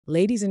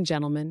Ladies and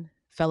gentlemen,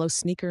 fellow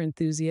sneaker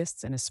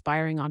enthusiasts and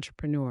aspiring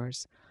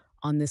entrepreneurs,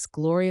 on this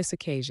glorious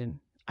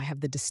occasion, I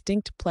have the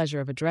distinct pleasure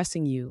of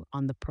addressing you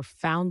on the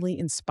profoundly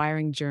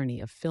inspiring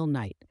journey of Phil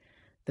Knight,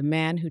 the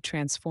man who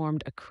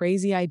transformed a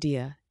crazy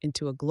idea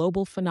into a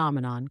global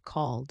phenomenon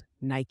called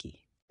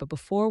Nike. But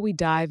before we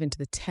dive into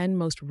the 10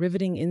 most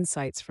riveting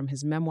insights from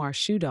his memoir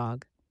Shoe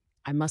Dog,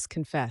 I must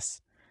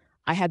confess,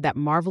 I had that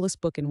marvelous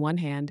book in one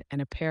hand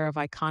and a pair of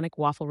iconic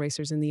waffle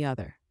racers in the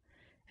other.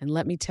 And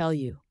let me tell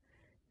you,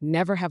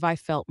 never have I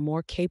felt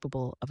more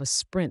capable of a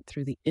sprint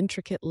through the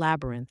intricate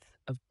labyrinth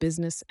of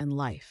business and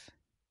life.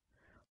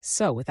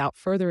 So, without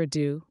further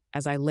ado,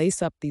 as I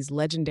lace up these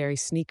legendary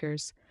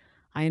sneakers,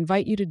 I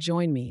invite you to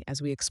join me as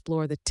we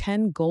explore the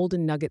 10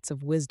 golden nuggets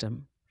of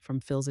wisdom from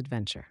Phil's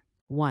adventure.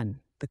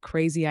 1. The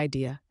crazy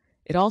idea.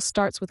 It all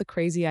starts with a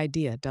crazy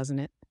idea, doesn't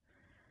it?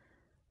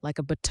 Like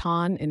a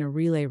baton in a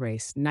relay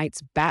race,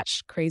 Knight's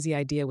batch crazy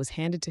idea was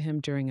handed to him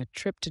during a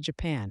trip to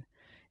Japan,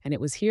 and it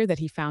was here that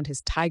he found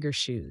his tiger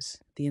shoes,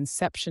 the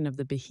inception of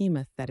the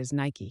behemoth that is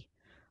Nike.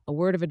 A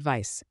word of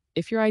advice: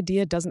 if your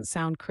idea doesn't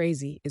sound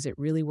crazy, is it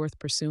really worth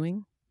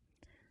pursuing?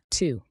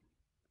 2.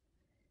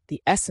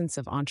 The essence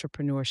of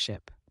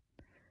entrepreneurship.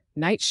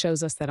 Knight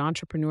shows us that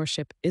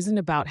entrepreneurship isn't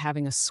about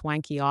having a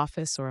swanky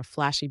office or a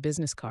flashy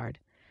business card.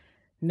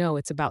 No,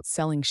 it's about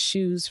selling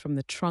shoes from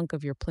the trunk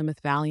of your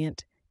Plymouth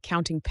Valiant,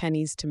 counting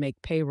pennies to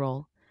make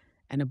payroll,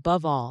 and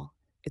above all,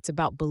 it's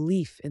about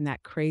belief in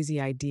that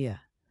crazy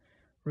idea.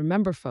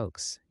 Remember,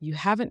 folks, you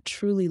haven't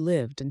truly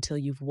lived until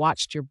you've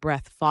watched your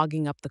breath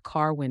fogging up the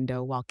car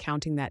window while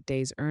counting that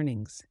day's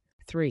earnings.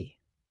 3.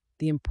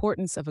 The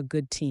importance of a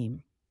good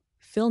team.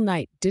 Phil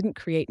Knight didn't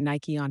create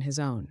Nike on his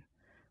own.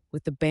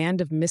 With the band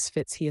of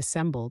misfits he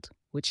assembled,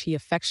 which he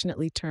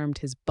affectionately termed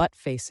his butt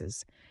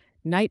faces,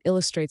 Knight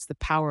illustrates the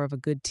power of a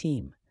good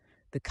team,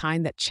 the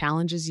kind that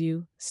challenges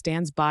you,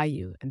 stands by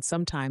you, and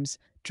sometimes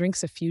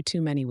drinks a few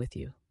too many with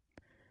you.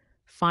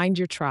 Find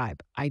your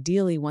tribe,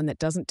 ideally one that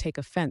doesn't take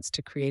offense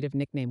to creative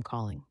nickname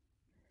calling.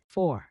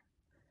 4.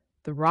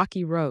 The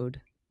rocky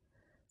road.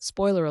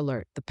 Spoiler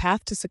alert, the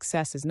path to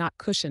success is not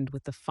cushioned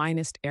with the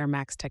finest Air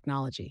Max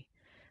technology.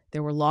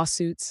 There were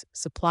lawsuits,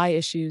 supply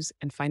issues,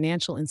 and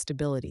financial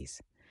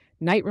instabilities.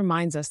 Knight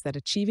reminds us that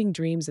achieving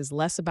dreams is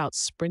less about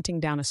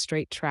sprinting down a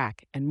straight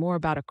track and more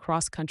about a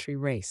cross-country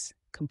race,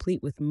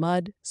 complete with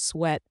mud,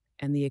 sweat,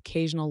 and the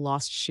occasional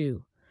lost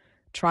shoe.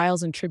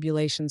 Trials and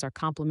tribulations are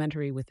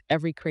complementary with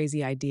every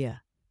crazy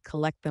idea.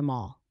 Collect them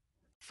all.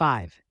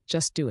 5.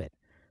 Just do it.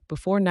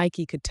 Before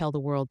Nike could tell the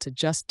world to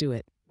just do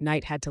it,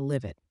 Knight had to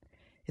live it.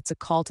 It's a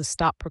call to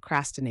stop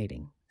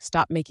procrastinating,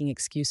 stop making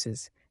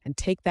excuses, and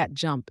take that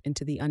jump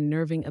into the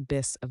unnerving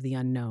abyss of the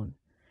unknown.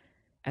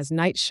 As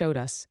Knight showed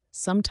us,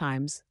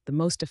 sometimes the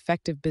most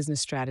effective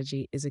business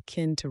strategy is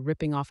akin to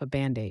ripping off a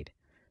band-aid.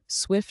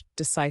 Swift,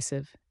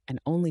 decisive, and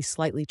only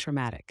slightly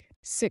traumatic.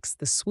 6.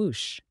 The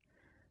swoosh.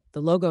 The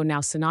logo,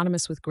 now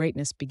synonymous with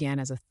greatness, began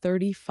as a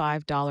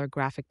 $35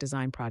 graphic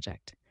design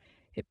project.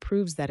 It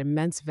proves that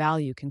immense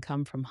value can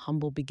come from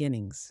humble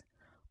beginnings.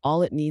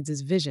 All it needs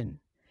is vision,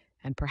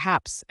 and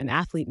perhaps an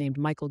athlete named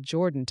Michael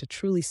Jordan to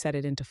truly set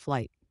it into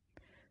flight.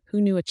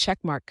 Who knew a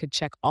checkmark could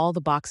check all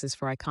the boxes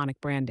for iconic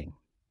branding?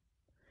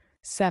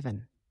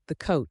 7. The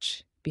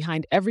coach.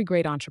 Behind every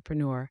great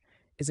entrepreneur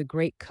is a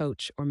great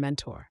coach or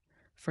mentor.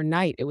 For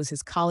Knight, it was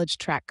his college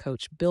track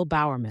coach, Bill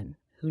Bowerman,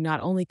 who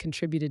not only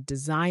contributed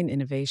design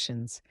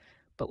innovations,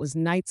 but was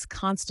Knight's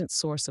constant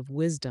source of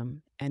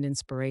wisdom and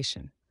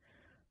inspiration.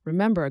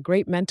 Remember, a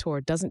great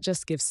mentor doesn't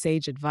just give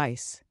sage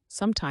advice.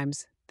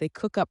 Sometimes they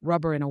cook up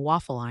rubber in a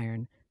waffle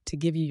iron to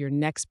give you your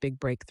next big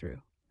breakthrough.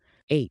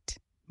 8.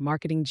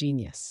 Marketing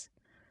genius.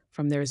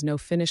 From there is no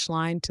finish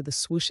line to the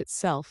swoosh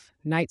itself,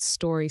 Knight's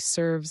story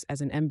serves as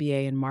an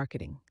MBA in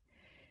marketing.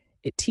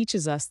 It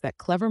teaches us that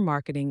clever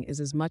marketing is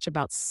as much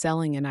about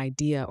selling an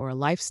idea or a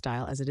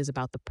lifestyle as it is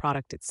about the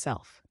product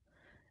itself.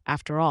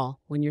 After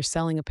all, when you're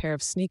selling a pair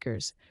of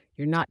sneakers,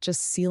 you're not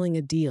just sealing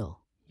a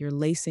deal, you're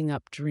lacing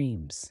up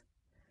dreams.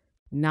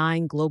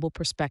 9. Global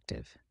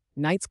perspective.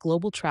 Knight's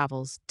global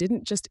travels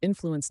didn't just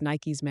influence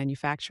Nike's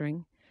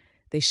manufacturing,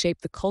 they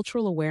shaped the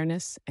cultural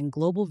awareness and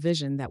global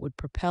vision that would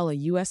propel a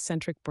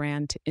US-centric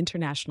brand to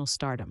international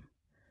stardom.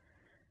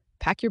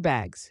 Pack your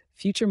bags,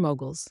 future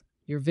moguls.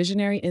 Your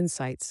visionary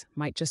insights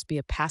might just be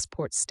a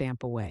passport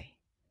stamp away.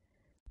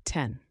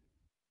 10.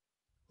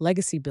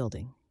 Legacy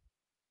building.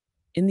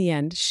 In the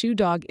end, Shoe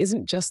Dog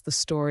isn't just the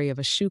story of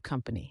a shoe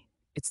company.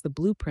 It's the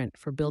blueprint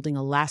for building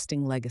a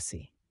lasting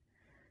legacy.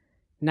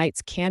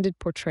 Knight's candid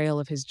portrayal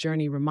of his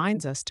journey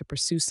reminds us to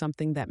pursue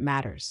something that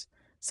matters,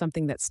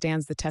 something that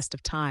stands the test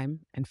of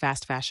time and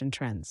fast fashion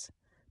trends.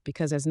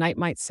 Because as Knight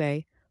might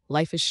say,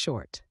 life is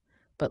short,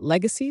 but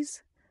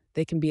legacies,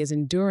 they can be as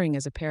enduring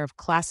as a pair of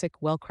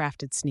classic,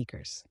 well-crafted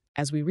sneakers.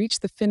 As we reach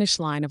the finish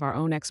line of our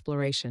own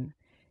exploration,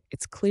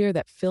 it's clear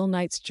that Phil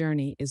Knight's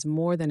journey is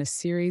more than a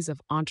series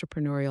of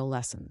entrepreneurial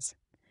lessons.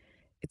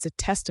 It's a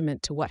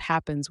testament to what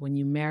happens when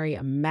you marry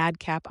a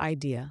madcap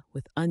idea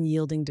with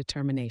unyielding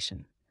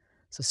determination.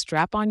 So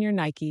strap on your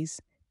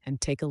Nikes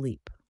and take a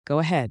leap. Go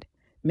ahead,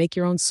 Make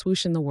your own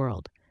swoosh in the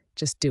world.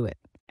 Just do it.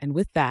 And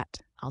with that,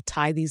 I'll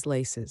tie these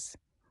laces,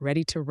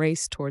 ready to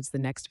race towards the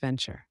next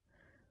venture.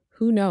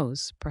 Who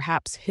knows,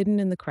 perhaps hidden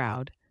in the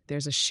crowd,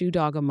 there's a shoe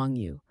dog among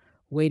you,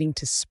 waiting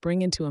to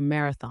spring into a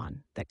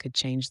marathon that could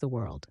change the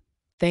world.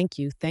 Thank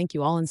you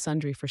all and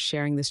sundry for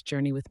sharing this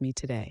journey with me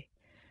today.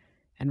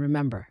 And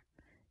remember,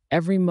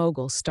 every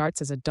mogul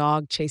starts as a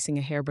dog chasing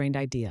a harebrained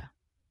idea.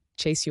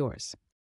 Chase yours.